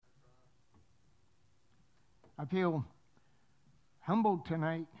I feel humbled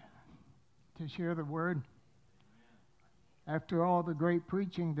tonight to share the word. After all the great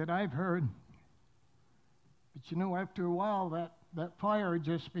preaching that I've heard, but you know, after a while, that fire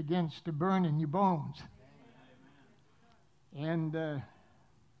just begins to burn in your bones. And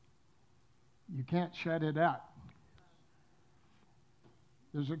you can't shut it up.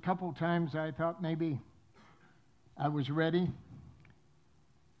 There's a couple times I thought maybe I was ready,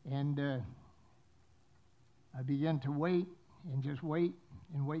 and I began to wait and just wait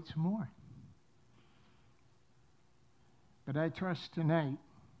and wait some more. But I trust tonight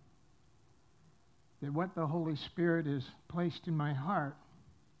that what the Holy Spirit has placed in my heart,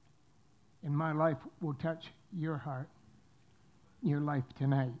 in my life, will touch your heart, your life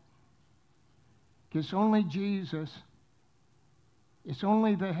tonight. Because only Jesus, it's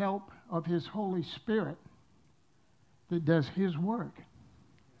only the help of His Holy Spirit that does His work.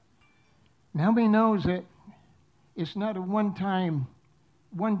 And how many knows that it's not a one-time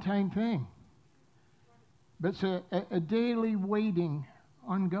thing, but it's a daily waiting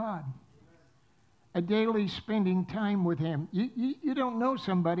on God, a daily spending time with Him. You don't know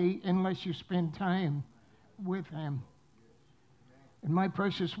somebody unless you spend time with Him. And my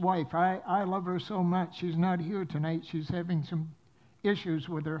precious wife, I love her so much. She's not here tonight. She's having some issues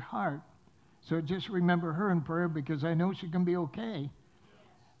with her heart. So just remember her in prayer, because I know she can be okay.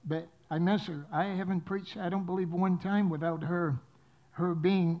 But I miss her. I haven't preached, I don't believe, one time without her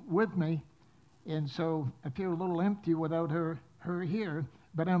being with me. And so I feel a little empty without her here,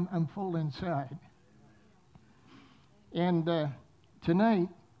 but I'm full inside. And tonight,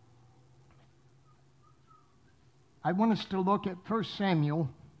 I want us to look at 1 Samuel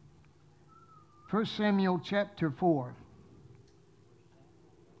chapter 4.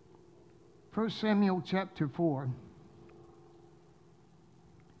 1 Samuel chapter 4.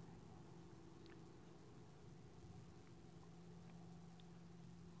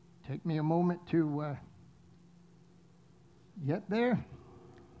 Take me a moment to get there.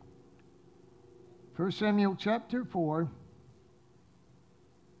 1 Samuel chapter 4.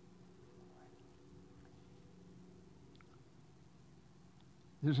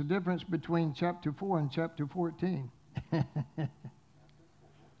 There's a difference between chapter 4 and chapter 14.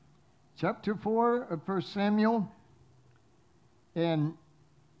 Chapter 4 of 1 Samuel. And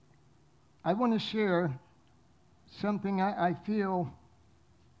I want to share something I feel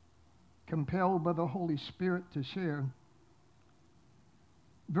compelled by the Holy Spirit to share.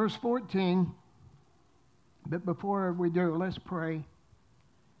 Verse 14, but before we do, let's pray.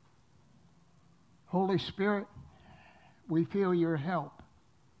 Holy Spirit, we feel your help.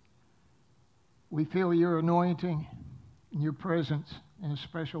 We feel your anointing and your presence in a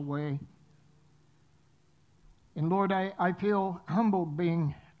special way. And Lord, I feel humbled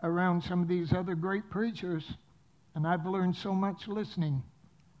being around some of these other great preachers, and I've learned so much listening.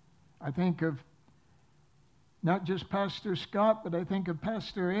 I think of not just Pastor Scott, but I think of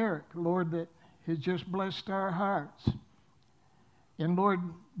Pastor Eric, Lord, that has just blessed our hearts. And Lord,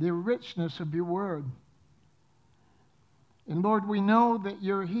 the richness of your word. And Lord, we know that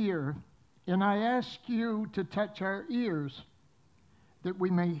you're here, and I ask you to touch our ears that we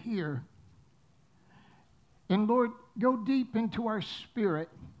may hear. And Lord, go deep into our spirit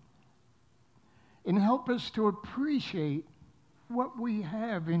and help us to appreciate what we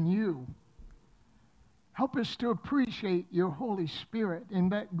have in you. Help us to appreciate your Holy Spirit and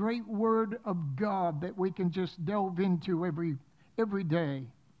that great word of God that we can just delve into every day.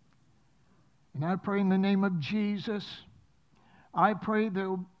 And I pray in the name of Jesus, I pray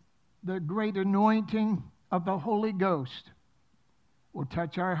the great anointing of the Holy Ghost will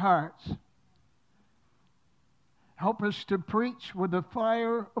touch our hearts. Help us to preach with the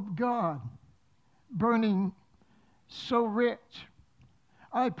fire of God burning so rich.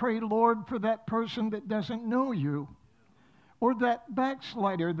 I pray, Lord, for that person that doesn't know you, or that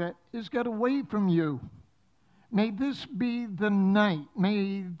backslider that has got away from you. May this be the night,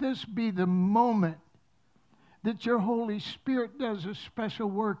 may this be the moment that your Holy Spirit does a special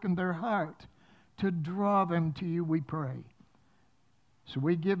work in their heart to draw them to you, we pray. So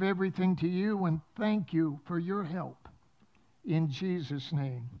we give everything to you and thank you for your help. In Jesus'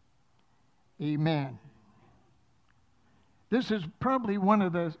 name, amen. This is probably one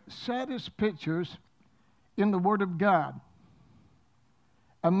of the saddest pictures in the Word of God.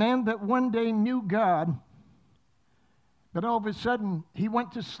 A man that one day knew God, but all of a sudden he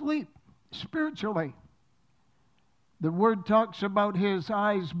went to sleep spiritually. The Word talks about his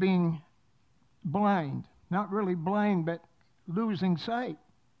eyes being blind. Not really blind, but losing sight.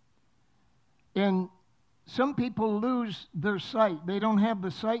 And some people lose their sight. They don't have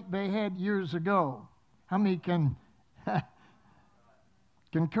the sight they had years ago. How many can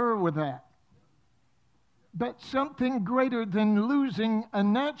concur with that? But something greater than losing a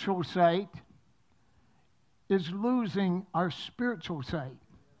natural sight is losing our spiritual sight.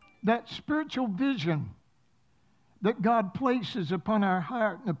 That spiritual vision that God places upon our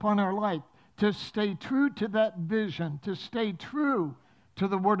heart and upon our life, to stay true to that vision, to stay true to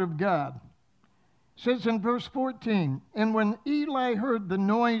the Word of God. It says in verse 14, and when Eli heard the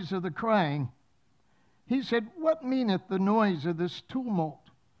noise of the crying, he said, what meaneth the noise of this tumult?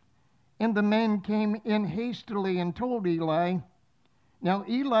 And the men came in hastily and told Eli. Now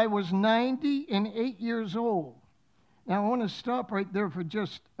Eli was 98 years old. Now I want to stop right there for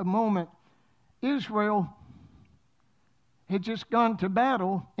just a moment. Israel had just gone to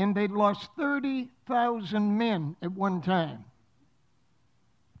battle, and they'd lost 30,000 men at one time.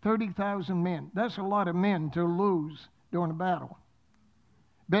 30,000 men. That's a lot of men to lose during a battle.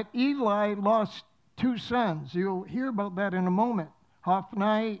 But Eli lost 2 sons. You'll hear about that in a moment.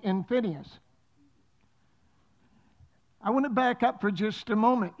 Hophni and Phinehas. I want to back up for just a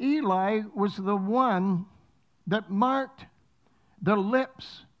moment. Eli was the one that marked the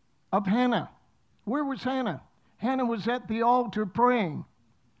lips of Hannah. Where was Hannah? Hannah was at the altar praying.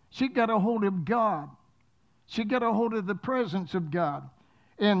 She got a hold of God. She got a hold of the presence of God.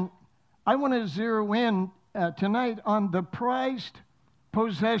 And I want to zero in tonight on the prized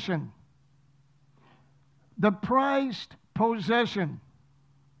possession. The prized possession.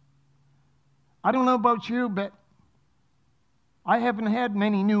 I don't know about you, but I haven't had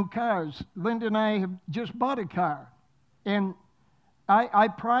many new cars. Linda and I have just bought a car. And I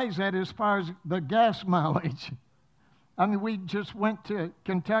prize that as far as the gas mileage. I mean, we just went to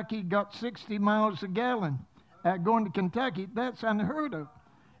Kentucky, got 60 miles a gallon. Going to Kentucky, that's unheard of.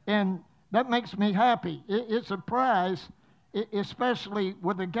 And that makes me happy. It's a prize, especially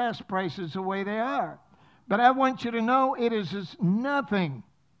with the gas prices the way they are. But I want you to know it is as nothing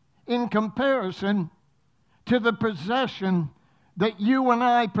in comparison to the possession that you and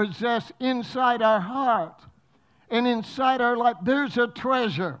I possess inside our heart and inside our life. There's a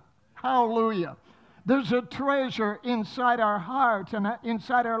treasure. Hallelujah. There's a treasure inside our heart and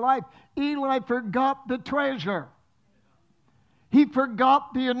inside our life. Eli forgot the treasure. He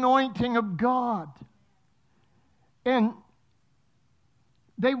forgot the anointing of God. And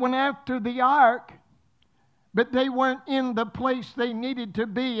they went after the ark, but they weren't in the place they needed to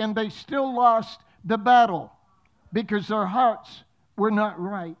be, and they still lost the battle because their hearts were not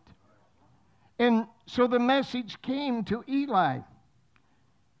right. And so the message came to Eli.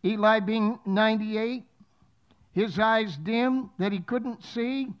 Eli being 98, his eyes dim that he couldn't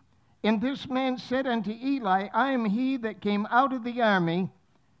see. And this man said unto Eli, I am he that came out of the army,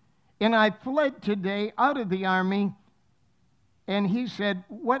 and I fled today out of the army. And he said,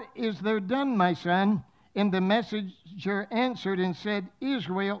 what is there done, my son? And the messenger answered and said,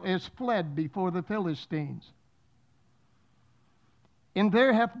 Israel is fled before the Philistines. And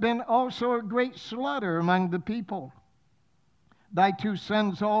there hath been also a great slaughter among the people. Thy 2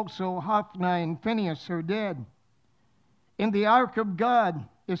 sons also, Hophni and Phinehas, are dead. And the ark of God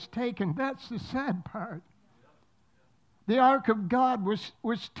is taken. That's the sad part. The ark of God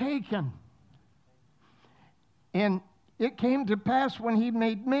was taken. And it came to pass when he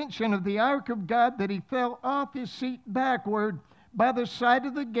made mention of the ark of God that he fell off his seat backward by the side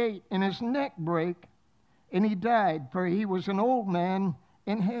of the gate, and his neck brake, and he died, for he was an old man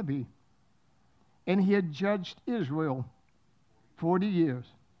and heavy. And he had judged Israel 40 years.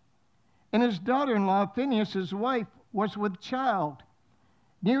 And his daughter-in-law, Phinehas, his wife, was with child,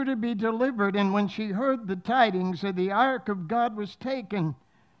 near to be delivered. And when she heard the tidings that the ark of God was taken,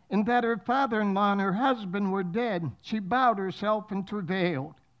 and that her father-in-law and her husband were dead, she bowed herself and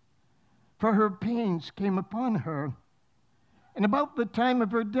travailed, for her pains came upon her. And about the time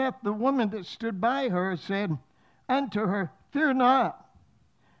of her death, the woman that stood by her said unto her, Fear not,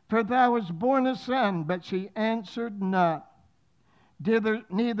 for thou hast borne a son. But she answered not,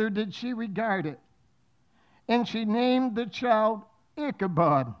 neither did she regard it. And she named the child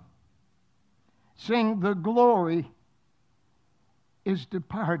Ichabod, saying, The glory is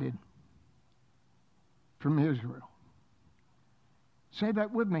departed from Israel. Say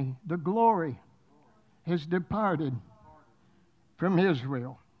that with me. The glory has departed from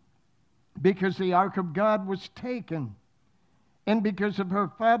Israel, because the ark of God was taken, and because of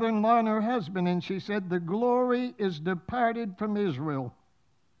her father-in-law and her husband. And she said, The glory is departed from Israel,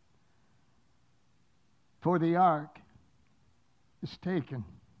 for the ark is taken.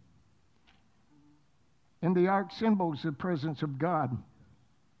 And the ark symbols the presence of God.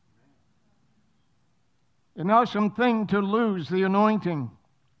 An awesome thing to lose the anointing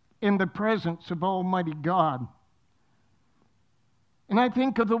in the presence of Almighty God. And I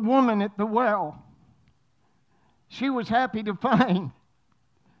think of the woman at the well. She was happy to find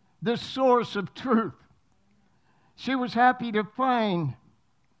the source of truth. She was happy to find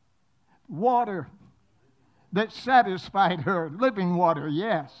water that satisfied her, living water,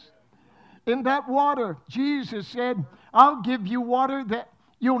 yes. In that water, Jesus said, I'll give you water that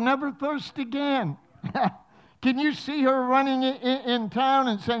you'll never thirst again. Can you see her running in town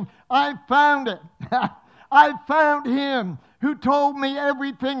and saying, I found it. I found him who told me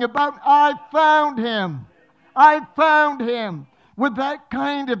everything about, I found him. I found him. With that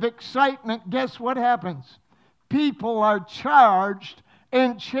kind of excitement, guess what happens? People are charged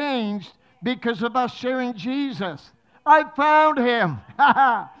and changed because of us sharing Jesus. I found him.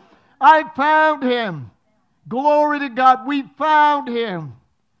 I found him. Glory to God. We found him.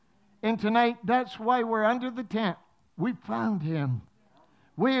 And tonight, that's why we're under the tent. We found him.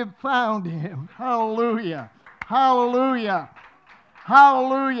 We have found him. Hallelujah. Hallelujah.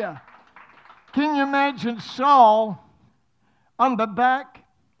 Hallelujah. Can you imagine Saul on the back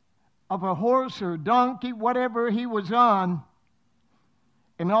of a horse or donkey, whatever he was on,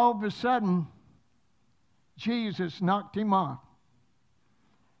 and all of a sudden, Jesus knocked him off.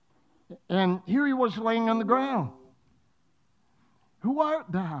 And here he was laying on the ground. Who art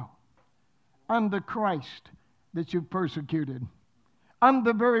thou? I'm the Christ that you've persecuted. I'm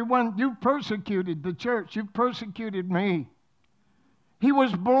the very one. You've persecuted the church. You've persecuted me. He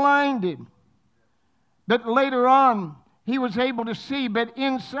was blinded. But later on, he was able to see. But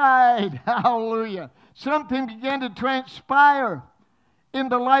inside, hallelujah, something began to transpire in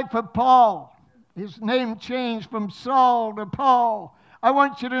the life of Paul. His name changed from Saul to Paul. I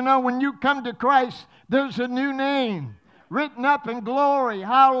want you to know when you come to Christ, there's a new name written up in glory.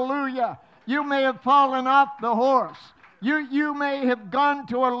 Hallelujah. You may have fallen off the horse. You may have gone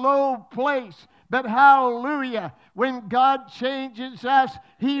to a low place. But hallelujah, when God changes us,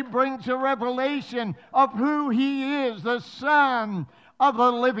 he brings a revelation of who he is, the Son of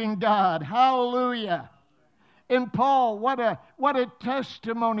the living God. Hallelujah. And Paul, what a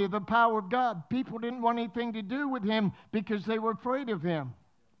testimony of the power of God. People didn't want anything to do with him because they were afraid of him.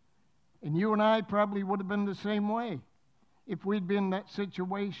 And you and I probably would have been the same way if we'd been in that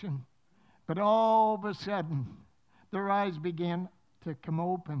situation. But all of a sudden, their eyes began to come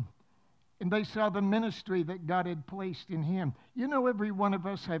open. And they saw the ministry that God had placed in him. You know, every one of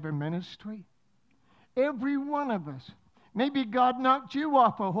us have a ministry. Every one of us. Maybe God knocked you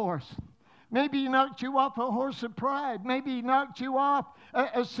off a horse. Maybe he knocked you off a horse of pride. Maybe he knocked you off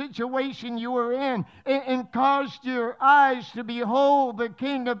a situation you were in and caused your eyes to behold the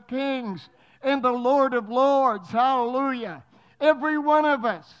King of Kings and the Lord of Lords. Hallelujah. Every one of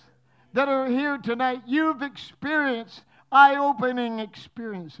us that are here tonight, you've experienced eye-opening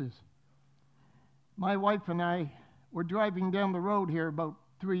experiences. My wife and I were driving down the road here about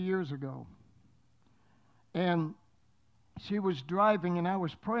 3 years ago. And she was driving and I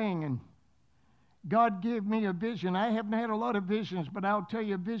was praying, and God gave me a vision. I haven't had a lot of visions, but I'll tell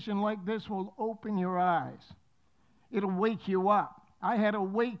you, a vision like this will open your eyes. It'll wake you up. I had a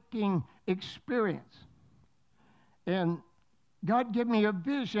waking experience. And God gave me a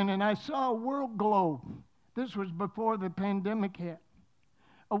vision, and I saw a world globe. This was before the pandemic hit.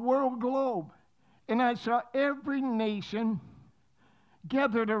 A world globe. And I saw every nation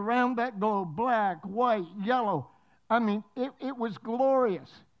gathered around that globe, black, white, yellow. I mean, it was glorious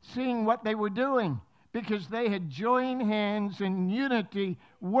seeing what they were doing because they had joined hands in unity,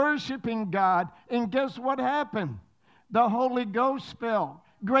 worshiping God. And guess what happened? The Holy Ghost fell.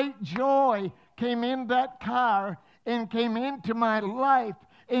 Great joy came in that car and came into my life.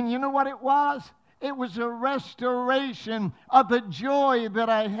 And you know what it was? It was a restoration of the joy that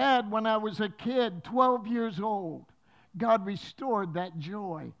I had when I was a kid, 12 years old. God restored that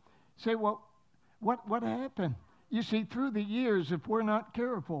joy. Say, well, what happened? You see, through the years, if we're not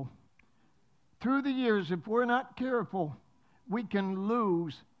careful, we can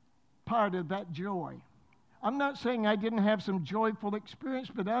lose part of that joy. I'm not saying I didn't have some joyful experience,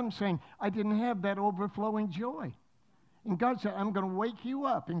 but I'm saying I didn't have that overflowing joy. And God said, I'm going to wake you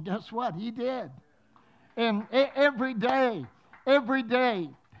up. And guess what? He did. And every day,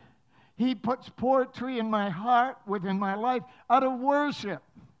 he puts poetry in my heart, within my life, out of worship.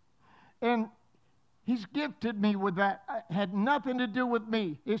 And he's gifted me with that. It had nothing to do with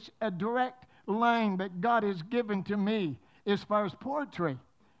me. It's a direct line that God has given to me as far as poetry.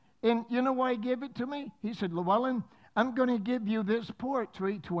 And you know why he gave it to me? He said, Llewellyn, I'm going to give you this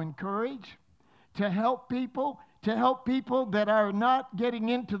poetry to encourage, to help people, to help people that are not getting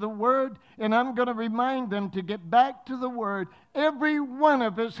into the Word, and I'm going to remind them to get back to the Word. Every one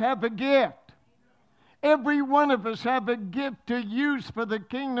of us have a gift. Every one of us have a gift to use for the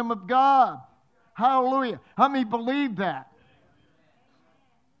kingdom of God. Hallelujah. How many believe that?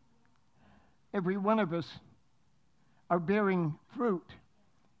 Every one of us are bearing fruit,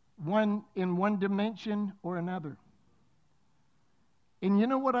 one in one dimension or another. And you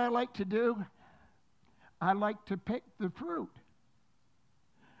know what I like to do? I like to pick the fruit.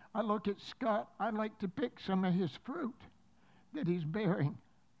 I look at Scott. I like to pick some of his fruit that he's bearing.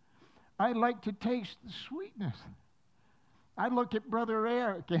 I like to taste the sweetness. I look at Brother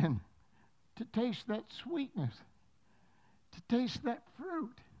Eric and to taste that sweetness, to taste that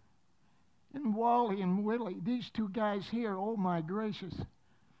fruit. And Wally and Willie, these two guys here, oh my gracious.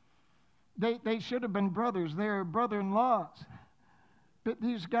 They should have been brothers. They're brother-in-laws. But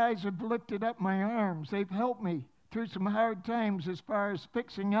these guys have lifted up my arms. They've helped me through some hard times as far as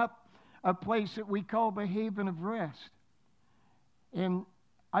fixing up a place that we call the Haven of Rest. And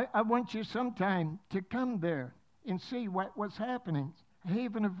I want you sometime to come there and see what's happening. A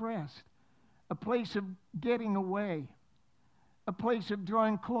haven of rest, a place of getting away, a place of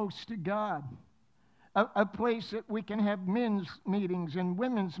drawing close to God, a place that we can have men's meetings and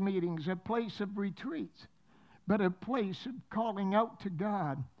women's meetings, a place of retreats, but a place of calling out to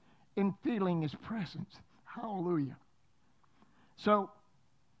God and feeling His presence. Hallelujah. So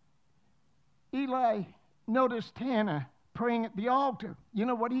Eli noticed Hannah praying at the altar. You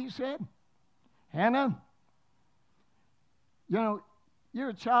know what he said? Hannah, you're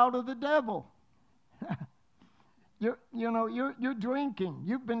a child of the devil. You're drinking.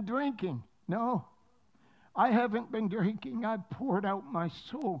 You've been drinking. No, I haven't been drinking. I've poured out my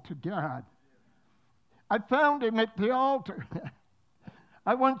soul to God. I found Him at the altar.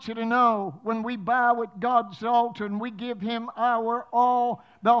 I want you to know, when we bow at God's altar and we give Him our all,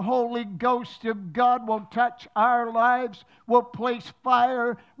 the Holy Ghost of God will touch our lives, will place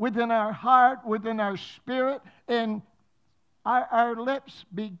fire within our heart, within our spirit, and our lips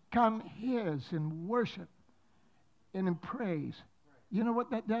become His in worship and in praise. You know what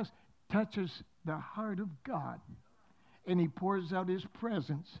that does? Touches the heart of God, and He pours out His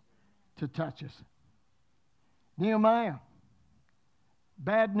presence to touch us. Nehemiah.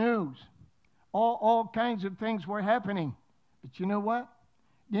 Bad news. All kinds of things were happening. But you know what?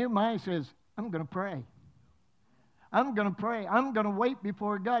 Nehemiah says, I'm going to pray. I'm going to pray. I'm going to wait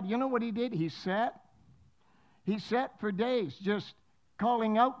before God. You know what he did? He sat. He sat for days just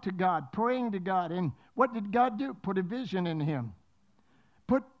calling out to God, praying to God. And what did God do? Put a vision in him.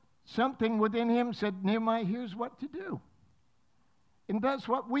 Put something within him, said, Nehemiah, here's what to do. And that's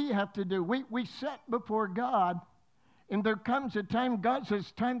what we have to do. We sit before God. And there comes a time, God says,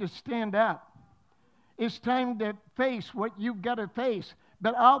 it's time to stand up. It's time to face what you've got to face.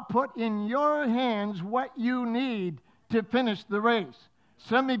 But I'll put in your hands what you need to finish the race.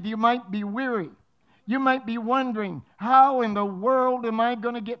 Some of you might be weary. You might be wondering, how in the world am I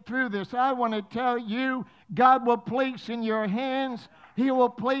going to get through this? I want to tell you, God will place in your hands, He will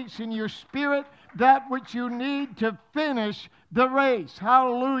place in your spirit that which you need to finish the race.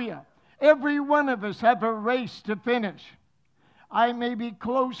 Hallelujah. Every one of us have a race to finish. I may be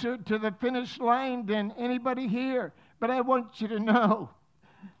closer to the finish line than anybody here, but I want you to know,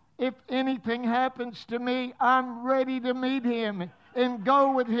 if anything happens to me, I'm ready to meet Him and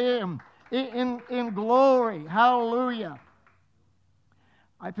go with Him in glory. Hallelujah.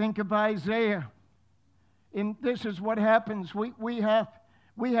 I think of Isaiah, and this is what happens. We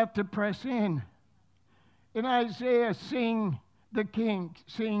have to press in. In Isaiah, seeing King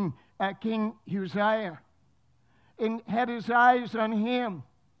Uzziah, and had his eyes on him.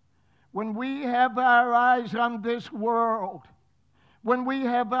 When we have our eyes on this world, when we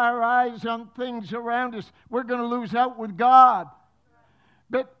have our eyes on things around us, we're going to lose out with God.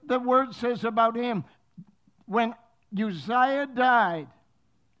 But the word says about him, when Uzziah died,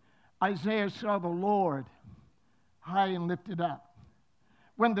 Isaiah saw the Lord high and lifted up.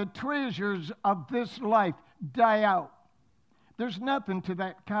 When the treasures of this life die out, there's nothing to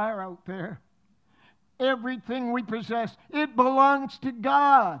that car out there. Everything we possess, it belongs to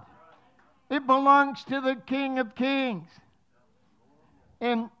God. It belongs to the King of Kings.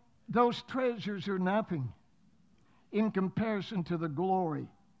 And those treasures are nothing in comparison to the glory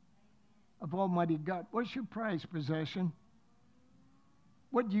of Almighty God. What's your prized possession?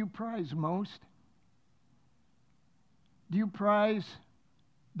 What do you prize most? Do you prize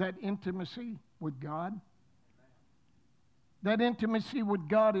that intimacy with God? That intimacy with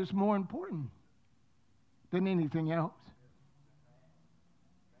God is more important than anything else.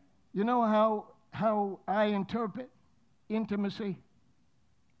 You know how how I interpret intimacy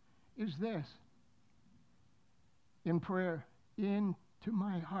is this. In prayer, into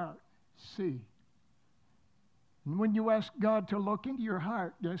my heart, see. And when you ask God to look into your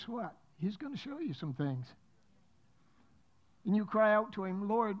heart, guess what? He's going to show you some things. And you cry out to him,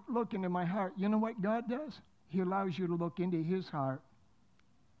 Lord, look into my heart. You know what God does? He allows you to look into his heart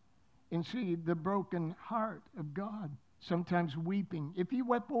and see the broken heart of God, sometimes weeping. If he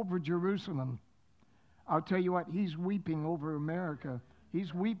wept over Jerusalem, I'll tell you what, he's weeping over America.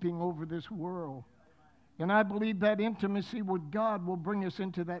 He's weeping over this world. And I believe that intimacy with God will bring us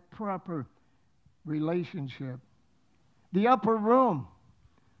into that proper relationship. The upper room.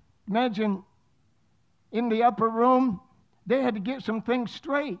 Imagine in the upper room, they had to get some things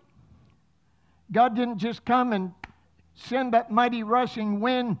straight. God didn't just come and send that mighty rushing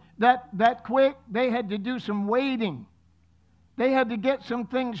wind that quick. They had to do some waiting. They had to get some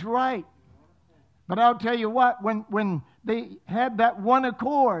things right. But I'll tell you what, when they had that one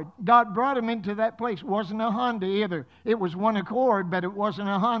accord, God brought them into that place. It wasn't a Honda either. It was one accord, but it wasn't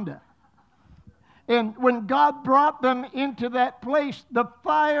a Honda. And when God brought them into that place, the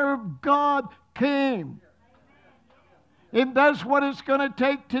fire of God came. And that's what it's going to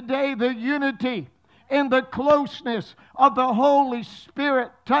take today, the unity and the closeness of the Holy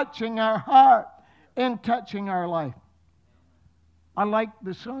Spirit touching our heart and touching our life. I like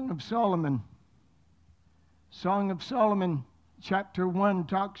the Song of Solomon. Song of Solomon, chapter 1,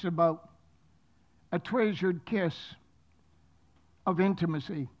 talks about a treasured kiss of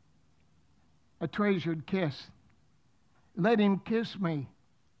intimacy. A treasured kiss. Let him kiss me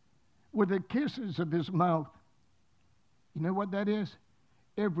with the kisses of his mouth. You know what that is?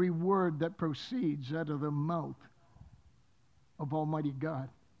 Every word that proceeds out of the mouth of Almighty God.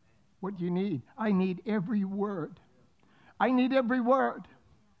 What do you need? I need every word. I need every word.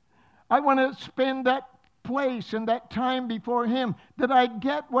 I want to spend that place and that time before him that I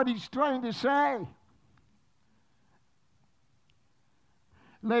get what he's trying to say.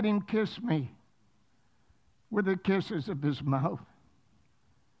 Let him kiss me with the kisses of his mouth.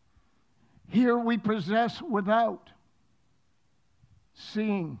 Here we possess without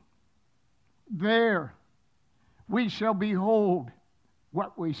seeing. There we shall behold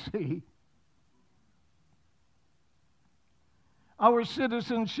what we see. Our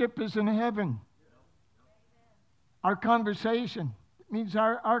citizenship is in heaven. Our conversation means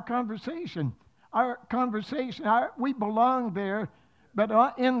our conversation. We belong there,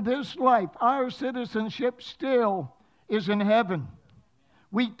 but in this life, our citizenship still is in heaven.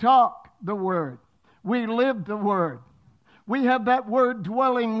 We talk the Word. We live the Word. We have that Word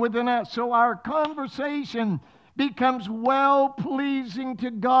dwelling within us. So our conversation becomes well-pleasing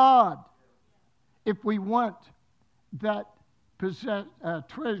to God if we want that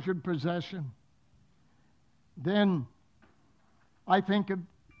treasured possession. Then I think of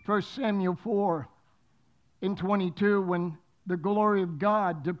 1 Samuel 4 in 22 when the glory of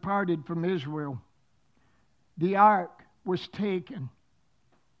God departed from Israel. The ark was taken.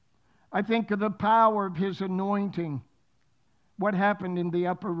 I think of the power of his anointing. What happened in the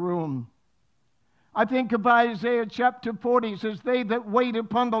upper room. I think of Isaiah chapter 40. It says, they that wait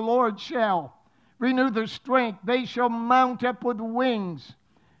upon the Lord shall renew their strength. They shall mount up with wings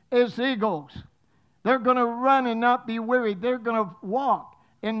as eagles. They're going to run and not be weary. They're going to walk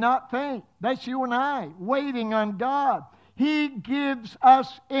and not faint. That's you and I, waiting on God. He gives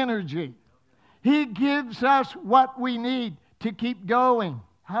us energy. He gives us what we need to keep going.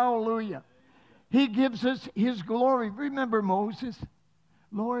 Hallelujah. He gives us his glory. Remember Moses?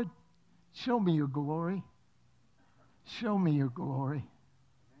 Lord, show me your glory. Show me your glory.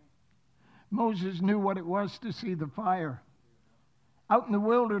 Moses knew what it was to see the fire out in the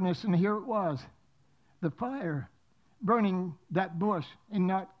wilderness, and here it was. The fire burning that bush and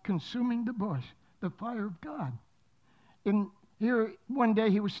not consuming the bush. The fire of God. And here one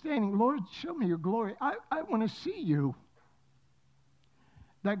day he was standing, Lord, show me your glory. I want to see you.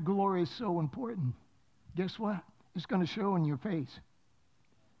 That glory is so important. Guess what? It's going to show in your face.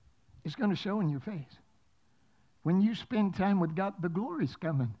 It's going to show in your face. When you spend time with God, the glory's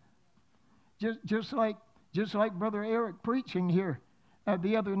coming. Just like Brother Eric preaching here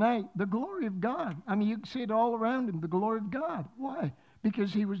the other night, the glory of God. I mean, you can see it all around him, the glory of God. Why?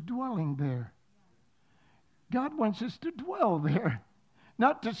 Because he was dwelling there. God wants us to dwell there,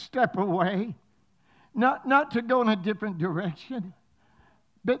 not to step away, not to go in a different direction,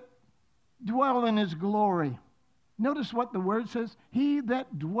 but dwell in his glory. Notice what the word says. He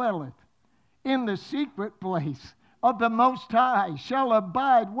that dwelleth in the secret place of the Most High shall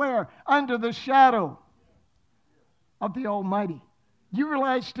abide where? Under the shadow of the Almighty. You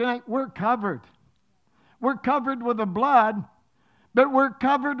realize tonight we're covered. We're covered with the blood, but we're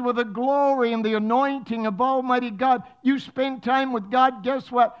covered with the glory and the anointing of Almighty God. You spend time with God,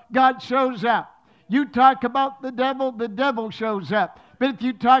 guess what? God shows up. You talk about the devil shows up. But if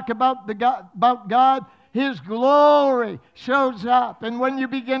you talk about God, His glory shows up. And when you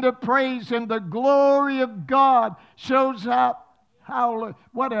begin to praise Him, the glory of God shows up. Hallelujah.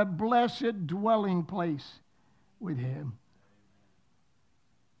 What a blessed dwelling place with Him.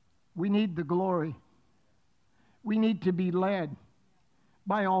 We need the glory. We need to be led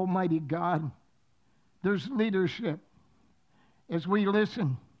by Almighty God. There's leadership as we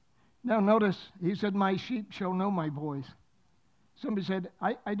listen. Now notice, He said, my sheep shall know my voice. Somebody said,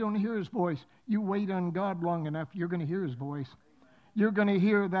 I don't hear His voice. You wait on God long enough, you're going to hear His voice. You're going to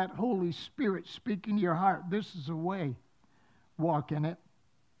hear that Holy Spirit speaking to your heart. This is a way. Walk in it.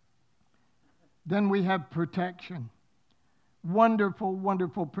 Then we have protection. Wonderful,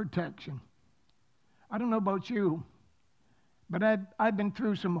 wonderful protection. I don't know about you, but I've been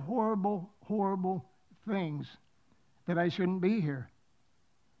through some horrible, horrible things that I shouldn't be here.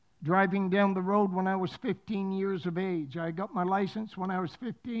 Driving down the road when I was 15 years of age. I got my license when I was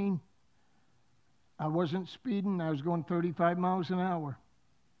 15. I wasn't speeding. I was going 35 miles an hour.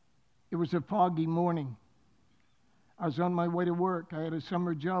 It was a foggy morning. I was on my way to work. I had a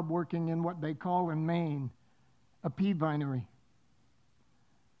summer job working in what they call in Maine a pea vinery.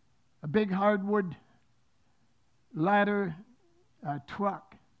 A big hardwood ladder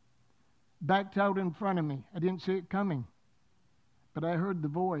truck backed out in front of me. I didn't see it coming, but I heard the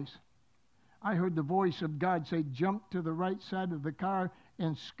voice. I heard the voice of God say, jump to the right side of the car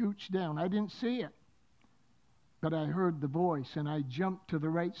and scooch down. I didn't see it, but I heard the voice, and I jumped to the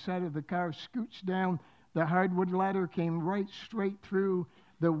right side of the car, scooched down. The hardwood ladder came right straight through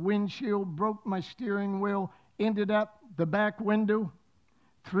the windshield, broke my steering wheel, ended up the back window,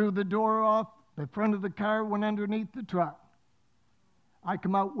 threw the door off, the front of the car went underneath the truck. I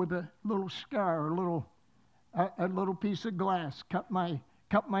come out with a little scar, a little piece of glass, cut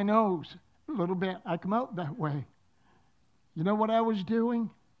my nose a little bit. I come out that way. You know what I was doing?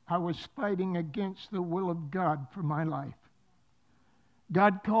 I was fighting against the will of God for my life.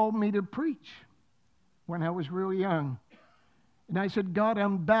 God called me to preach when I was real young. And I said, God,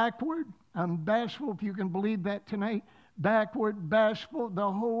 I'm backward. I'm bashful, if you can believe that tonight. Backward, bashful,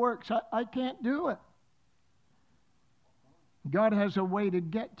 the whole works. I can't do it. God has a way to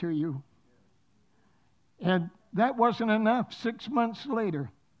get to you. And that wasn't enough. 6 months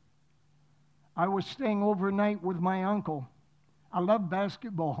later, I was staying overnight with my uncle. I loved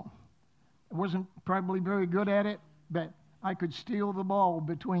basketball. I wasn't probably very good at it, but I could steal the ball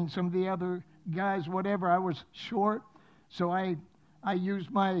between some of the other guys, whatever. I was short, so I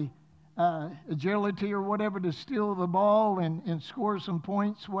used my agility or whatever to steal the ball and score some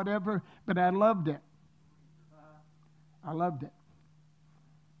points, whatever, but I loved it. I loved it.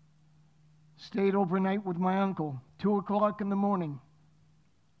 Stayed overnight with my uncle. 2 o'clock in the morning,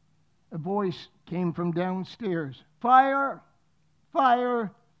 a voice came from downstairs. Fire!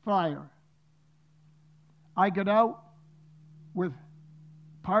 Fire! Fire! I got out with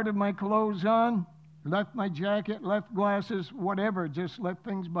part of my clothes on, left my jacket, left glasses, whatever, just left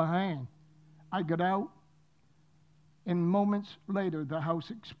things behind. I got out, and moments later, the house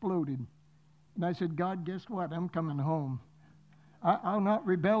exploded. And I said, God, guess what? I'm coming home. I'll not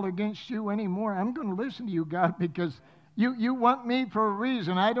rebel against you anymore. I'm going to listen to you, God, because you want me for a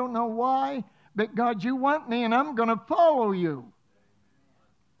reason. I don't know why, but God, you want me, and I'm going to follow you.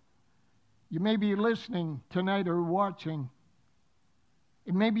 You may be listening tonight or watching.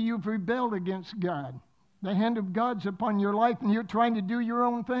 And maybe you've rebelled against God. The hand of God's upon your life, and you're trying to do your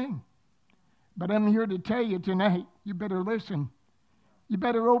own thing. But I'm here to tell you tonight, you better listen. You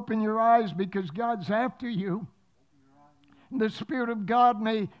better open your eyes, because God's after you. The Spirit of God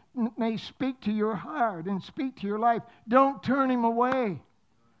may speak to your heart and speak to your life. Don't turn Him away.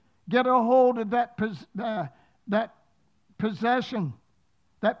 Get a hold of that possession,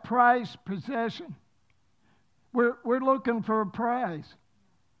 that prized possession. We're looking for a prize.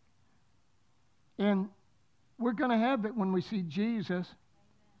 And we're going to have it when we see Jesus.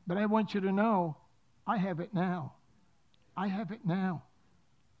 But I want you to know, I have it now. I have it now.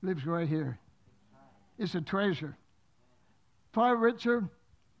 Lives right here. It's a treasure. Far richer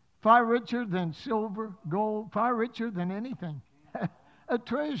than silver, gold, far richer than anything. A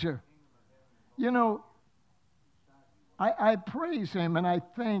treasure. You know, I praise Him and I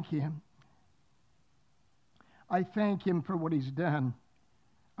thank Him. I thank Him for what He's done.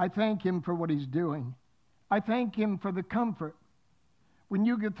 I thank Him for what He's doing. I thank Him for the comfort. When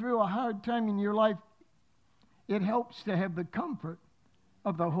you get through a hard time in your life, it helps to have the comfort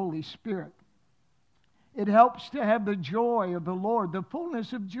of the Holy Spirit. It helps to have the joy of the Lord, the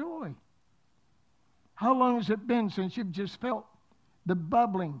fullness of joy. How long has it been since you've just felt the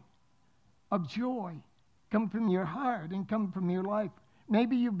bubbling of joy come from your heart and come from your life?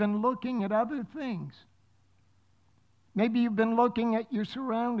 Maybe you've been looking at other things. Maybe you've been looking at your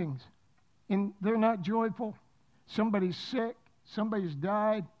surroundings and they're not joyful. Somebody's sick, somebody's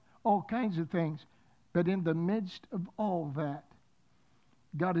died, all kinds of things. But in the midst of all that,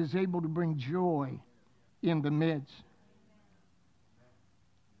 God is able to bring joy in the midst.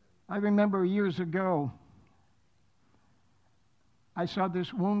 I remember years ago, I saw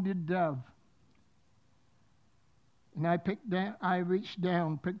this wounded dove. And I reached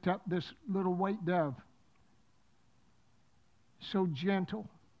down, picked up this little white dove. So gentle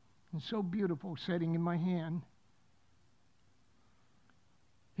and so beautiful, sitting in my hand.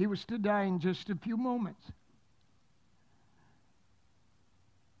 He was to die in just a few moments.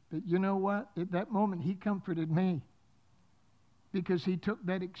 But you know what? At that moment, he comforted me. Because he took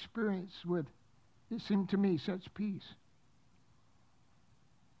that experience with, it seemed to me, such peace.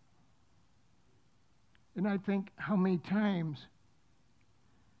 And I think how many times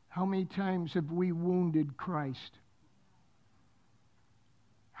have we wounded Christ?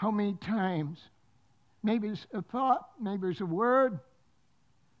 How many times? Maybe it's a thought, maybe it's a word,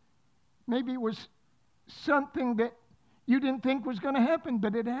 maybe it was something that you didn't think was going to happen,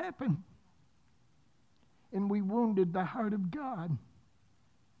 but it happened. And we wounded the heart of God.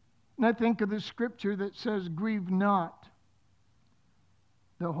 And I think of the scripture that says, grieve not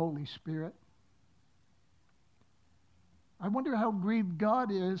the Holy Spirit. I wonder how grieved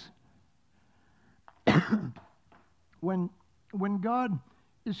God is when God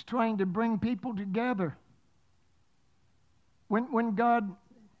is trying to bring people together. When God,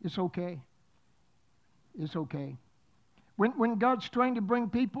 it's okay. It's okay. When God's trying to bring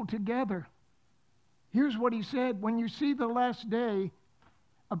people together, here's what he said: when you see the last day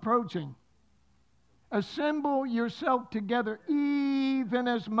approaching, assemble yourself together even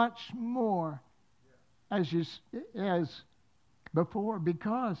as much more as before,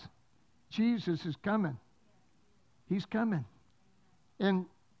 because Jesus is coming. He's coming. And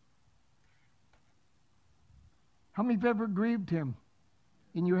how many have ever grieved him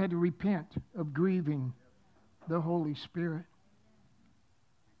and you had to repent of grieving the Holy Spirit?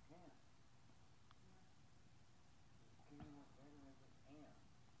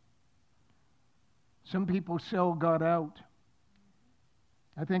 Some people sell God out.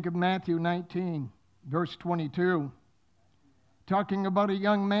 I think of Matthew 19, verse 22, talking about a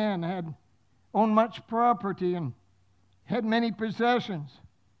young man had owned much property and had many possessions.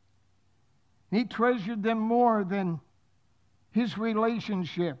 He treasured them more than his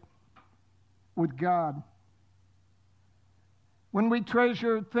relationship with God. When we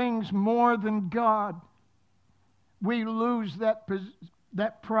treasure things more than God, we lose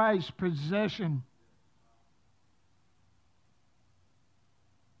that prized possession.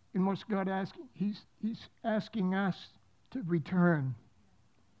 And what's God asking? He's asking us to return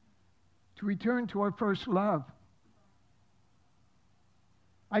to our first love.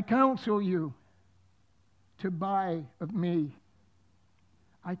 I counsel you to buy of me.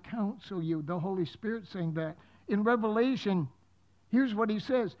 I counsel you. The Holy Spirit saying that. In Revelation, here's what he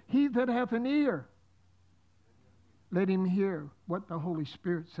says: he that hath an ear, let him hear what the Holy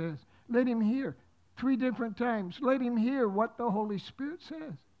Spirit says. Let him hear. 3 different times. Let him hear what the Holy Spirit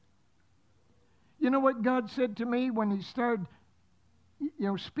says. You know what God said to me when he started,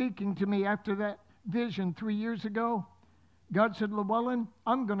 speaking to me after that vision 3 years ago? God said, Llewellyn,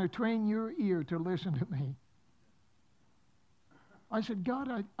 I'm going to train your ear to listen to me. I said,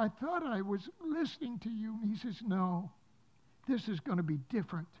 God, I thought I was listening to you. And he says, no, this is going to be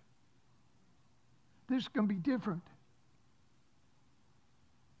different. This is going to be different.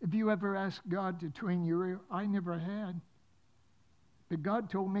 Have you ever asked God to train your ear? I never had. But God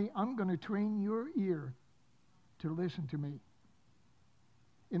told me, I'm going to train your ear to listen to me.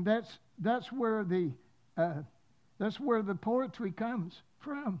 And that's where the poetry comes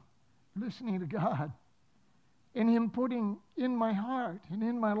from, listening to God. And him putting in my heart and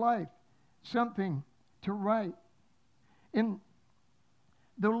in my life something to write. And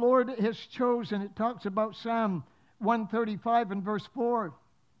the Lord has chosen, it talks about Psalm 135 and verse 4.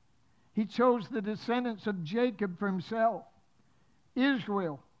 He chose the descendants of Jacob for himself,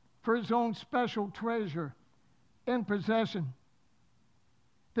 Israel for his own special treasure and possession.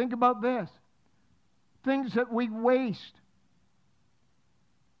 Think about this. Things that we waste.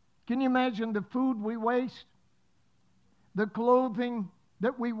 Can you imagine the food we waste? The clothing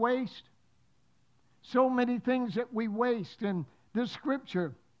that we waste? So many things that we waste. And this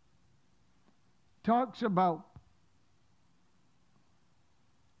scripture talks about,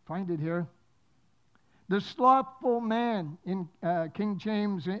 find it here, the slothful man in King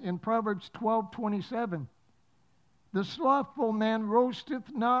James in Proverbs 12:27. The slothful man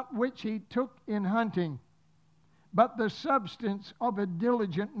roasteth not which he took in hunting, but the substance of a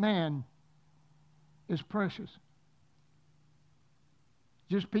diligent man is precious.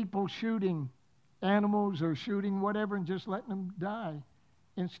 Just people shooting animals or shooting whatever and just letting them die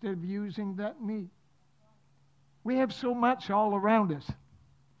instead of using that meat. We have so much all around us.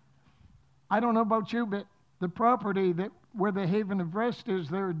 I don't know about you, but the property that where the Haven of Rest is,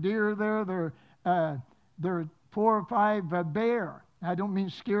 there are deer there, there are 4 or 5 bear. I don't mean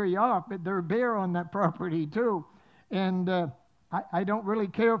scare you off, but there are bear on that property too. And I don't really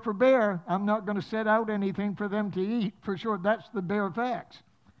care for bear. I'm not going to set out anything for them to eat, for sure. That's the bare facts.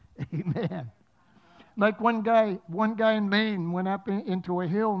 Amen. Like one guy in Maine went up into a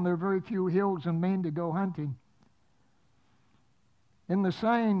hill, and there are very few hills in Maine to go hunting. In the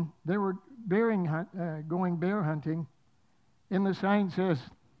sign, they were going bear hunting. In the sign says,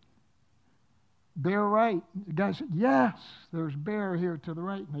 bear right. The guy said, yes, there's bear here to the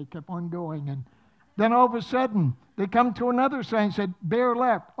right. And they kept on going. And then all of a sudden, they come to another sign and said, bear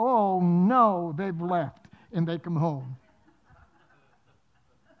left. Oh, no, they've left. And they come home.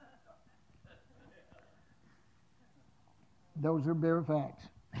 Those are bare facts.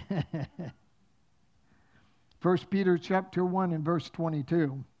 1 Peter chapter 1 and verse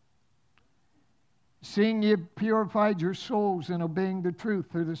 22. Seeing ye have purified your souls in obeying the truth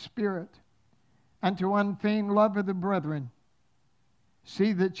through the Spirit, unto unfeigned love of the brethren,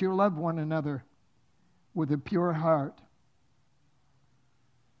 see that you love one another with a pure heart.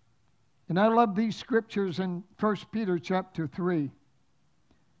 And I love these scriptures in 1 Peter chapter 3.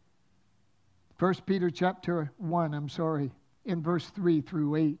 1 Peter chapter 1, in verse 3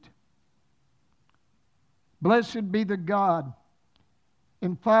 through 8. Blessed be the God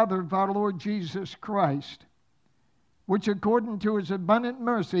and Father of our Lord Jesus Christ, which according to his abundant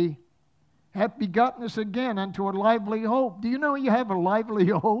mercy hath begotten us again unto a lively hope. Do you know you have a lively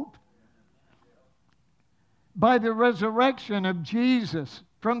hope? By the resurrection of Jesus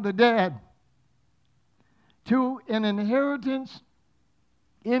from the dead, to an inheritance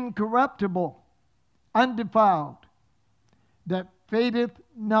incorruptible, undefiled, that fadeth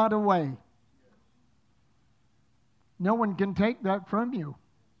not away. No one can take that from you.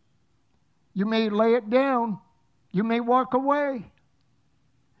 You may lay it down. You may walk away.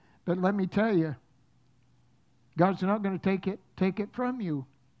 But let me tell you, God's not going to take it from you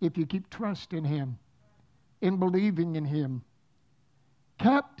if you keep trusting Him, in believing in Him.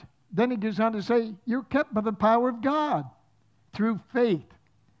 Kept, then he goes on to say, you're kept by the power of God through faith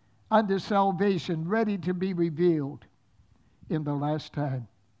unto salvation, ready to be revealed in the last time,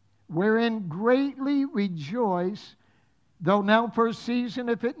 wherein greatly rejoice, though now for a season,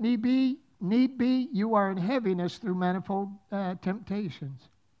 if it need be, you are in heaviness through manifold temptations.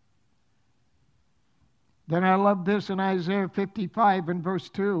 Then I love this in Isaiah 55 and verse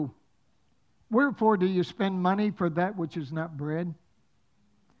 2. Wherefore do you spend money for that which is not bread,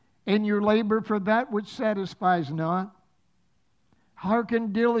 and your labor for that which satisfies not?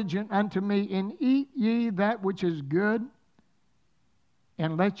 Hearken diligent unto me, and eat ye that which is good,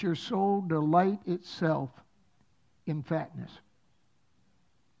 and let your soul delight itself in fatness.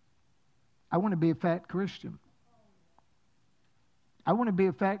 I want to be a fat Christian. I want to be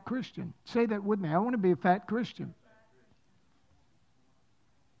a fat Christian. Say that with me. I want to be a fat Christian.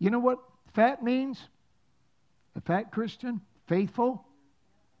 You know what fat means? A fat Christian, faithful,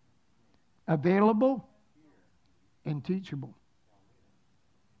 available, and teachable.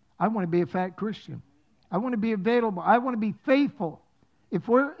 I want to be a fat Christian. I want to be available. I want to be faithful. If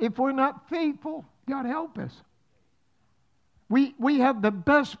we're not faithful, God help us. We have the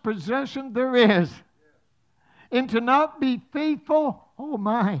best possession there is. And to not be faithful, oh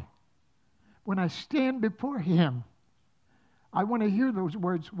my, when I stand before Him, I want to hear those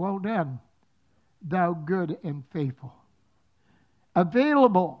words, well done, thou good and faithful.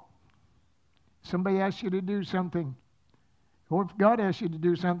 Available. Somebody asks you to do something, or if God asks you to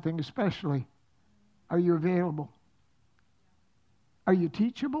do something especially, are you available? Are you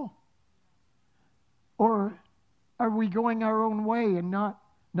teachable? Or are we going our own way and not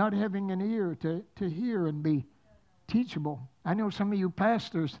having an ear to hear and be teachable? I know some of you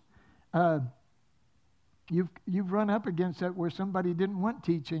pastors, you've run up against that where somebody didn't want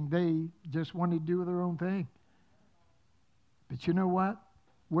teaching. They just wanted to do their own thing. But you know what?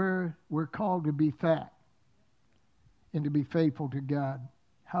 We're called to be fat and to be faithful to God.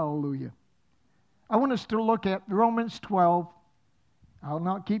 Hallelujah. I want us to look at Romans 12 I'll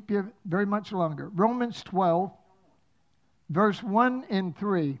not keep you very much longer. Romans 12, verse 1 and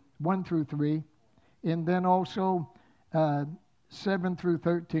 3, 1 through 3, and then also 7 through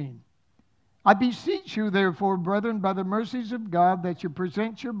 13. I beseech you, therefore, brethren, by the mercies of God, that you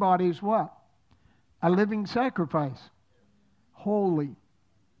present your bodies what? A living sacrifice, holy,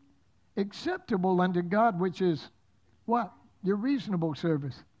 acceptable unto God, which is what? Your reasonable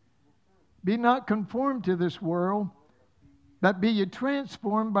service. Be not conformed to this world, but be ye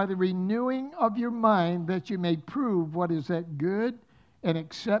transformed by the renewing of your mind, that you may prove what is that good and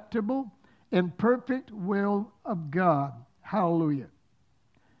acceptable and perfect will of God. Hallelujah.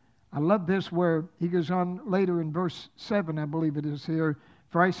 I love this where he goes on later in verse 7, I believe it is here.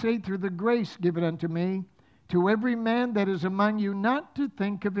 For I say through the grace given unto me, to every man that is among you, not to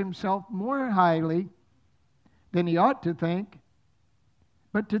think of himself more highly than he ought to think,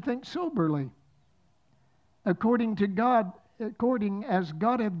 but to think soberly, according as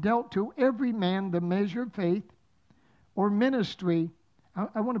God hath dealt to every man the measure of faith or ministry.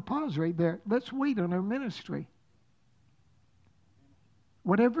 I want to pause right there. Let's wait on our ministry.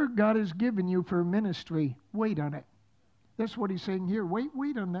 Whatever God has given you for ministry, wait on it. That's what he's saying here.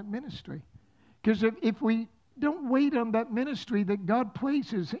 Wait on that ministry. Because if we don't wait on that ministry that God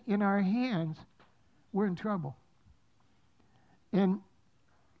places in our hands, we're in trouble. And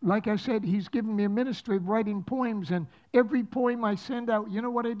like I said, he's given me a ministry of writing poems, and every poem I send out, you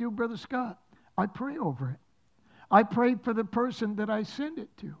know what I do, Brother Scott? I pray over it. I pray for the person that I send it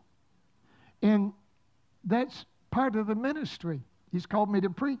to. And that's part of the ministry. He's called me to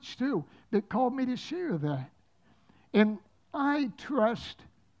preach too, but called me to share that. And I trust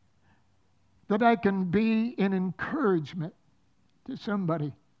that I can be an encouragement to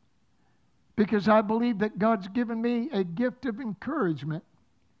somebody, because I believe that God's given me a gift of encouragement.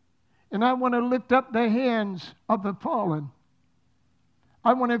 And I want to lift up the hands of the fallen.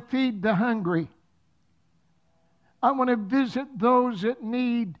 I want to feed the hungry. I want to visit those that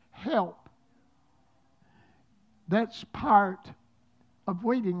need help. That's part of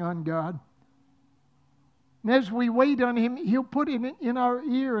waiting on God. And as we wait on him, he'll put it in our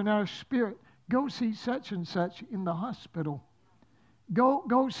ear and our spirit. Go see such and such in the hospital.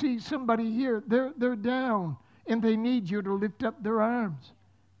 Go see somebody here. They're down and they need you to lift up their arms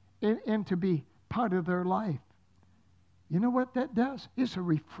and to be part of their life. You know what that does? It's a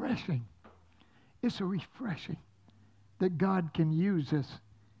refreshing. It's a refreshing that God can use us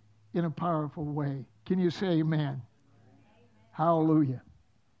in a powerful way. Can you say amen? Amen. Hallelujah.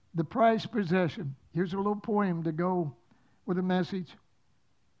 The prized possession. Here's a little poem to go with a message.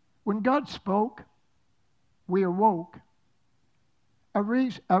 When God spoke, we awoke. A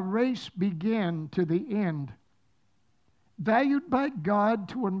race began to the end. Valued by God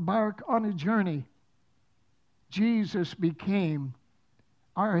to embark on a journey, Jesus became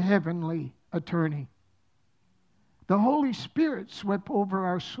our heavenly attorney. The Holy Spirit swept over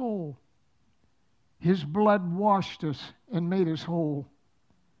our soul. His blood washed us and made us whole.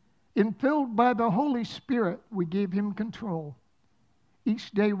 And filled by the Holy Spirit, we gave him control. Each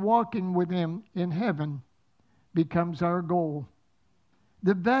day walking with him in heaven becomes our goal.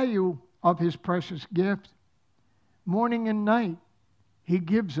 The value of his precious gift, morning and night, he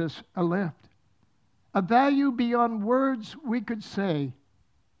gives us a lift. A value beyond words we could say.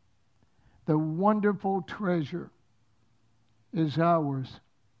 The wonderful treasure is ours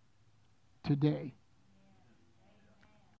today.